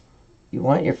 You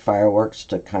want your fireworks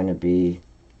to kind of be,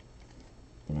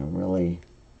 really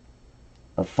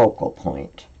a focal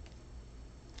point.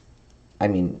 I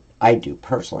mean, I do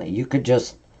personally. You could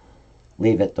just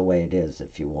leave it the way it is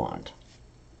if you want.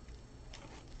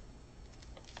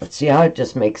 But see how it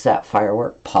just makes that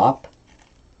firework pop?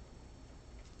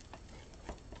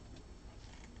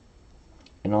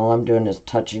 And all I'm doing is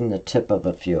touching the tip of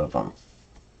a few of them.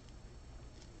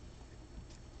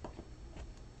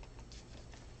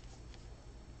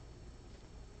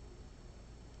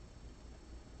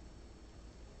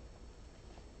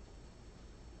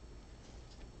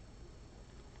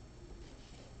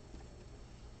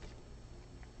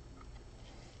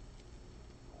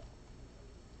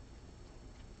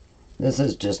 This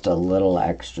is just a little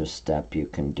extra step you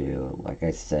can do. Like I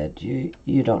said,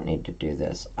 you don't need to do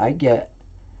this.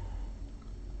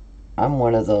 I'm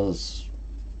one of those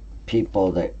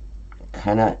people that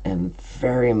kind of am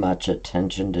very much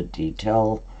attention to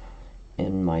detail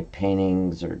in my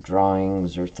paintings or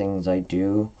drawings or things I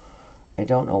do. I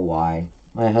don't know why.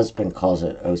 My husband calls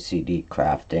it OCD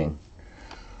crafting.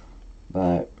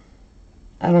 But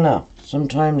I don't know.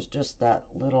 Sometimes just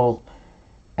that little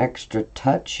extra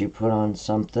touch you put on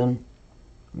something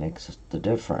makes the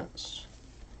difference.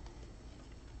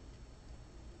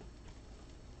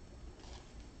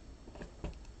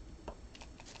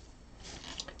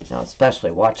 Now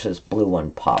especially watch this blue one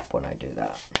pop when I do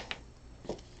that.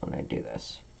 When I do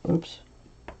this. Oops.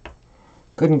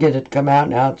 Couldn't get it to come out,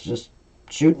 now it's just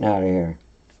shooting out of here.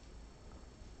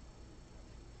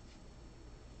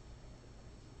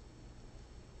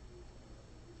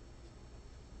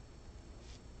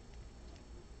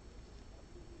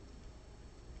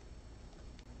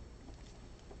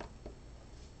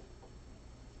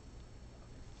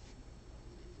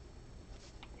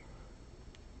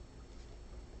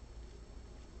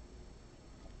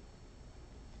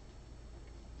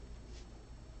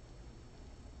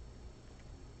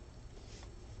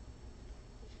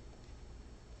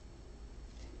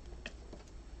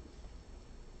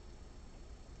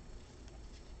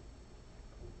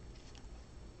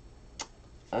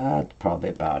 That's probably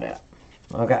about it.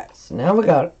 Okay, so now we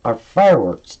got our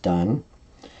fireworks done.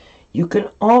 You can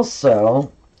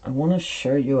also, I want to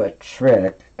show you a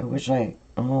trick. I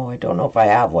don't know if I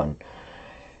have one.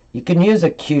 You can use a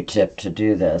Q-tip to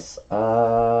do this.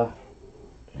 I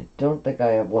don't think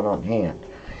I have one on hand.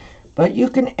 But you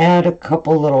can add a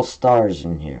couple little stars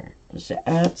in here. Just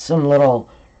add some little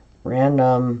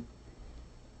random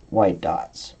white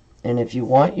dots. And if you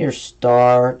want your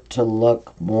star to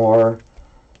look more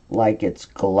like it's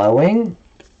glowing,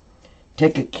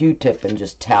 take a Q-tip and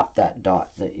just tap that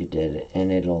dot that you did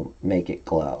and it'll make it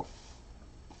glow.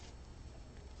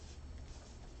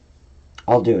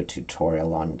 I'll do a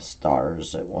tutorial on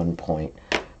stars at one point,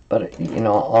 but you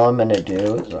know, all I'm going to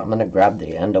do is I'm going to grab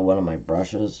the end of one of my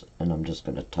brushes and I'm just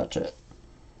going to touch it,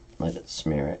 let it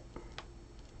smear it.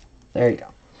 There you go.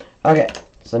 Okay,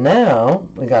 so now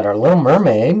we got our little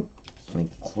mermaid. Let me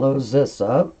close this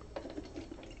up.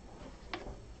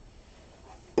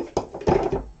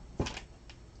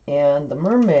 And the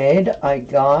mermaid I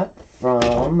got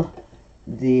from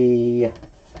the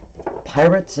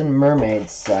Pirates and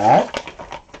Mermaids set.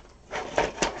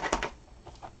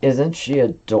 Isn't she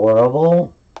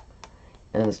adorable?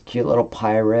 And this cute little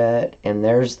pirate. And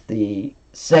there's the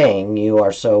saying, "You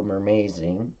are so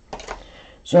mermazing."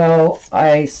 So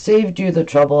I saved you the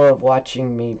trouble of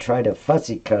watching me try to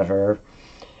fussy cut her.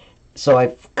 So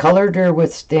I've colored her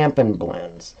with Stampin'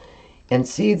 Blends. And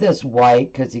see this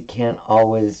white, because you can't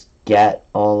always get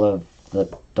all of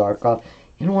the dark off.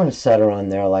 You don't want to set her on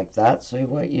there like that. So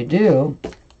what you do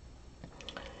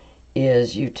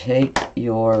is you take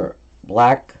your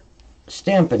black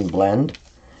Stampin' Blend.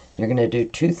 You're going to do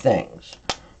two things.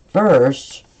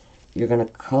 First, you're going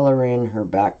to color in her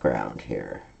background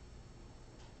here.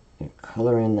 You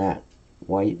color in that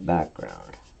white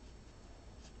background.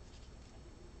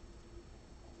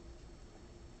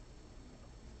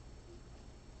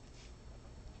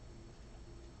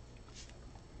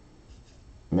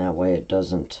 And that way it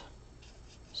doesn't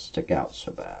stick out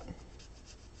so bad.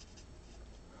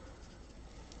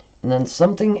 And then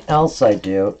something else I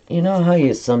do, you know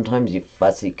how sometimes you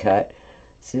fussy cut?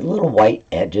 See little white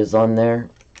edges on there?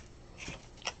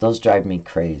 Those drive me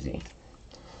crazy.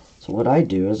 So what I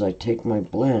do is I take my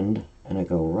blend and I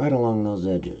go right along those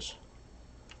edges.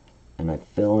 And I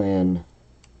fill in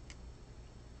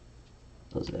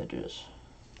those edges.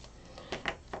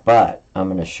 But I'm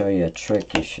going to show you a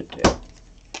trick you should do.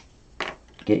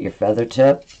 Get your feather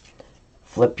tip,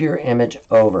 flip your image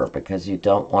over because you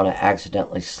don't want to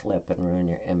accidentally slip and ruin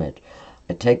your image.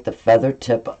 I take the feather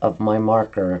tip of my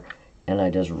marker and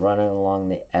I just run it along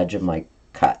the edge of my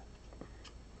cut.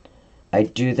 I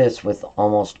do this with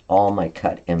almost all my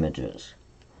cut images.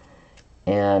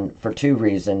 And for two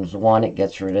reasons. One, it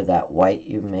gets rid of that white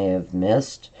you may have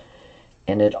missed.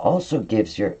 And it also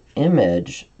gives your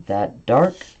image, that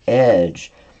dark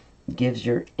edge gives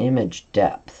your image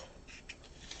depth.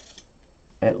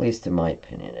 At least in my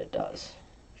opinion it does.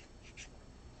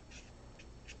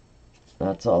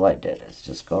 That's all I did, is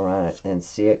just go around it and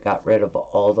see it got rid of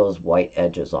all those white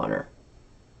edges on her.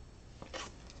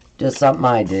 Just something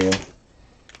I do.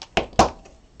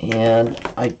 And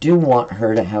I do want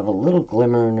her to have a little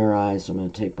glimmer in her eyes. So I'm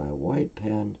going to take my white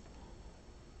pen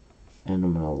and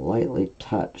I'm going to lightly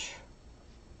touch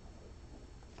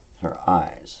her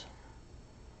eyes.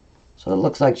 So it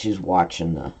looks like she's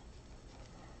watching the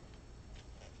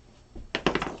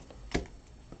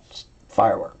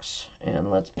fireworks. And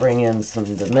let's bring in some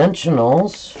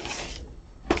dimensionals,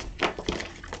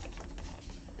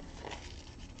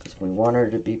 because we want her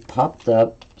to be popped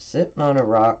up, sitting on a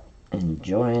rock,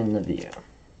 enjoying the view.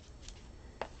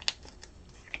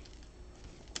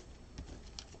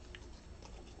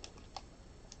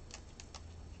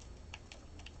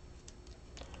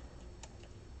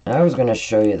 I was going to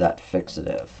show you that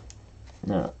fixative.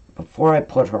 Now, before I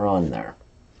put her on there,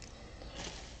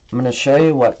 I'm going to show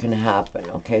you what can happen.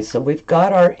 Okay, so we've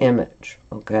got our image,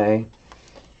 okay?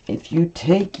 If you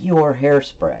take your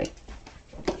hairspray,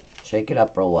 shake it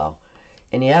up real well,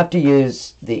 and you have to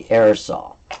use the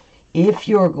aerosol. If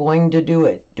you're going to do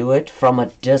it from a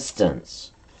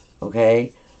distance,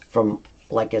 okay? From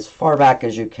like as far back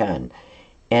as you can.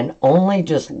 And only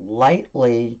just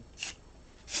lightly,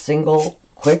 single,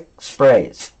 quick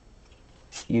sprays.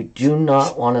 You do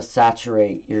not want to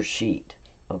saturate your sheet,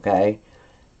 okay?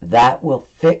 That will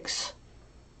fix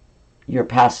your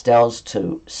pastels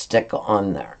to stick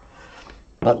on there.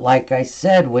 But like I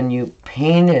said, when you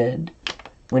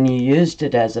used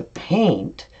it as a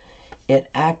paint, it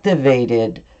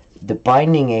activated the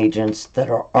binding agents that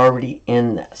are already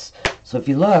in this. So if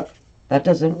you look, that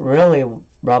doesn't really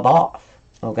rub off,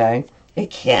 okay?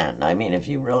 It can. I mean, if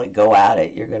you really go at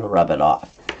it, you're going to rub it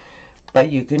off.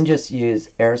 But you can just use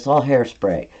aerosol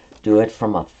hairspray. Do it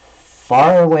from a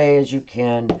far away as you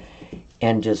can,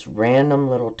 and just random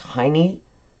little tiny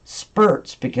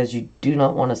spurts, because you do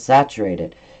not want to saturate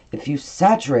it. If you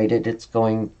saturate it, it's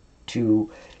going to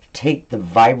take the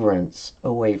vibrance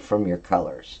away from your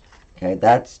colors. Okay,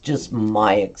 that's just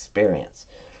my experience.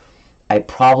 I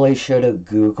probably should have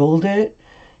Googled it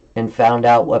and found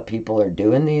out what people are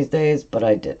doing these days, but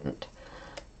I didn't.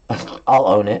 I'll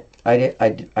own it.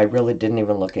 I really didn't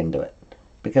even look into it,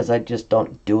 because I just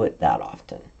don't do it that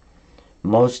often.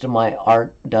 Most of my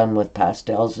art done with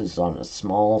pastels is on a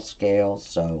small scale,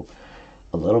 so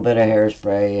a little bit of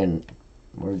hairspray and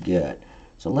we're good.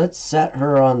 So let's set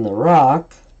her on the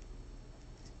rock.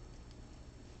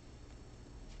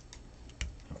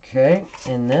 Okay,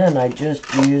 and then I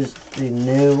just used the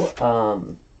new,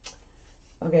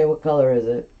 okay, what color is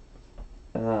it?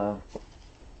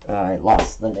 I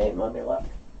lost the name, let me look.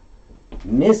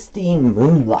 Misty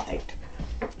Moonlight.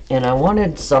 And I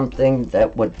wanted something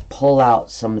that would pull out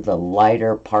some of the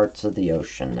lighter parts of the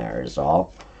ocean there is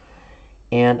all.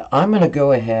 And I'm going to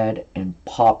go ahead and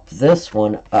pop this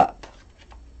one up.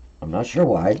 I'm not sure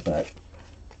why, but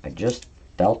I just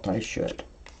felt I should.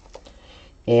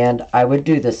 And I would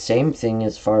do the same thing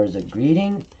as far as a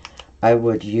greeting. I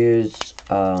would use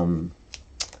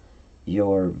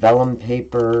your vellum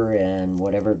paper and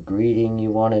whatever greeting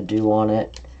you want to do on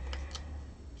it.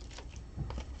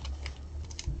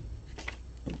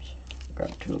 Oops,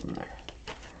 grab two of them there.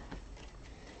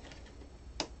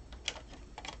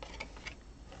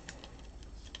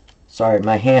 Sorry,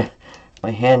 my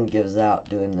hand gives out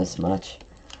doing this much.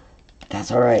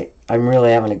 That's alright. I'm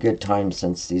really having a good time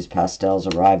since these pastels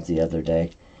arrived the other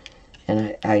day.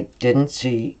 And I didn't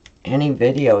see any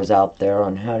videos out there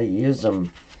on how to use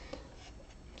them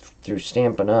through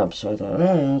Stampin' Up, so I thought,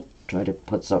 I'll try to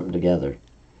put something together.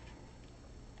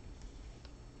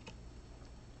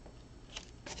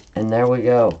 And there we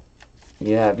go.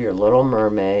 You have your little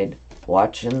mermaid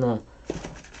watching the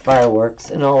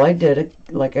fireworks, and all I did,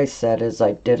 like I said, is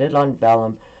I did it on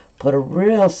vellum, put a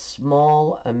real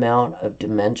small amount of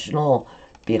dimensional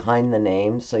behind the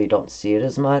name so you don't see it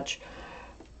as much.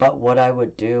 But what I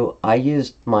would do, I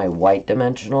used my white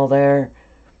dimensional there.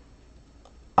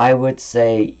 I would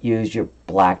say use your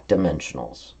black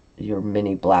dimensionals, your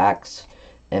mini blacks,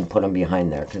 and put them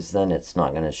behind there, because then it's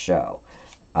not going to show.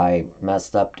 I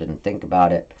messed up, didn't think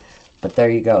about it. But there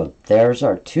you go. There's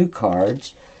our two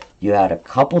cards. You had a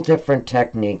couple different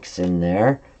techniques in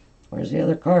there. Where's the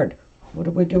other card? What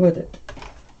did we do with it?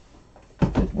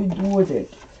 What did we do with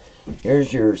it?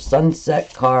 Here's your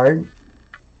sunset card.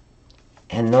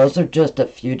 And those are just a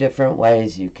few different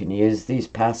ways you can use these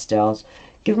pastels.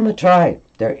 Give them a try.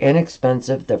 They're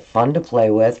inexpensive. They're fun to play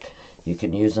with. You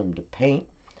can use them to paint.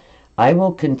 I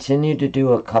will continue to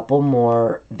do a couple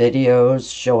more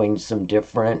videos showing some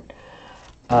different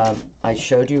I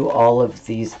showed you all of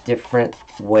these different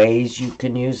ways you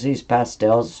can use these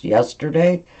pastels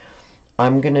yesterday.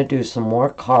 I'm going to do some more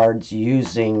cards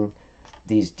using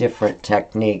these different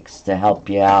techniques to help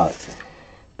you out.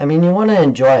 I mean, you want to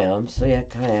enjoy them, so you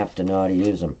kind of have to know how to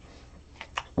use them.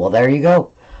 Well, there you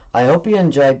go. I hope you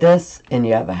enjoyed this and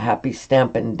you have a happy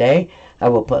Stampin' Day. I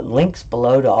will put links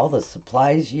below to all the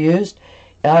supplies used.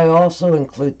 I also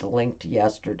include the link to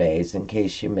yesterday's in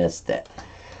case you missed it.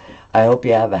 I hope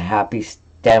you have a happy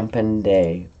Stampin'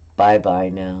 Day. Bye-bye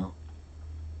now.